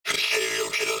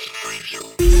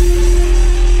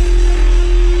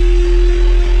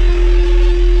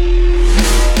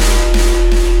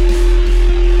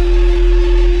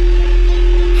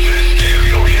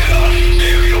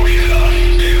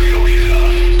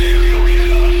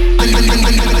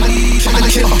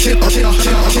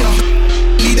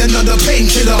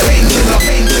painkiller, painkiller,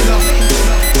 painkiller.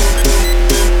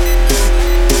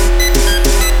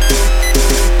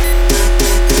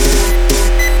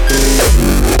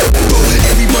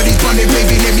 Everybody's running,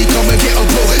 baby, let me come and get a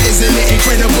blow. Isn't it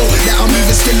incredible that I'm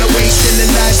even still awake, still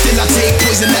alive, still I take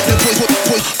poison at the point.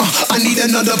 I need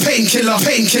another painkiller,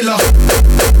 painkiller.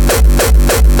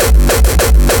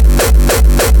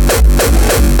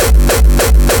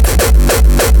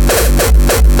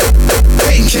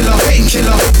 Painkiller,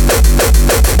 painkiller.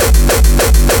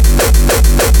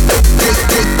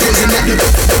 Poison at the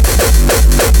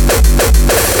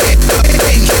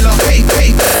painkiller,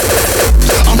 pain.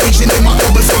 I'm reaching in my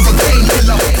cupboard for a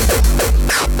painkiller.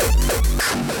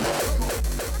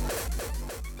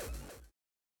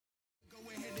 Go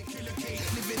ahead and kill a cake,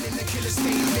 living in the killer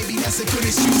state. Maybe that's a good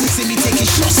excuse to see me taking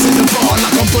shots in the bar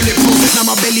like I'm bulletproof. Now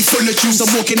my belly full of juice,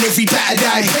 I'm walking every battered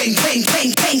eye. Pain.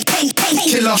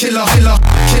 Killer, killer, killer,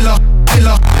 killer,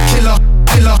 killer, killer,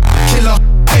 killer, killer,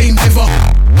 pain liver.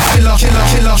 Killer, killer,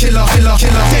 killer, killer, killer,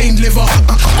 killer, pain liver.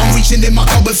 I'm reaching in my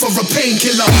cupboard for a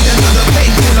painkiller. Need another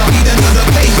painkiller, need another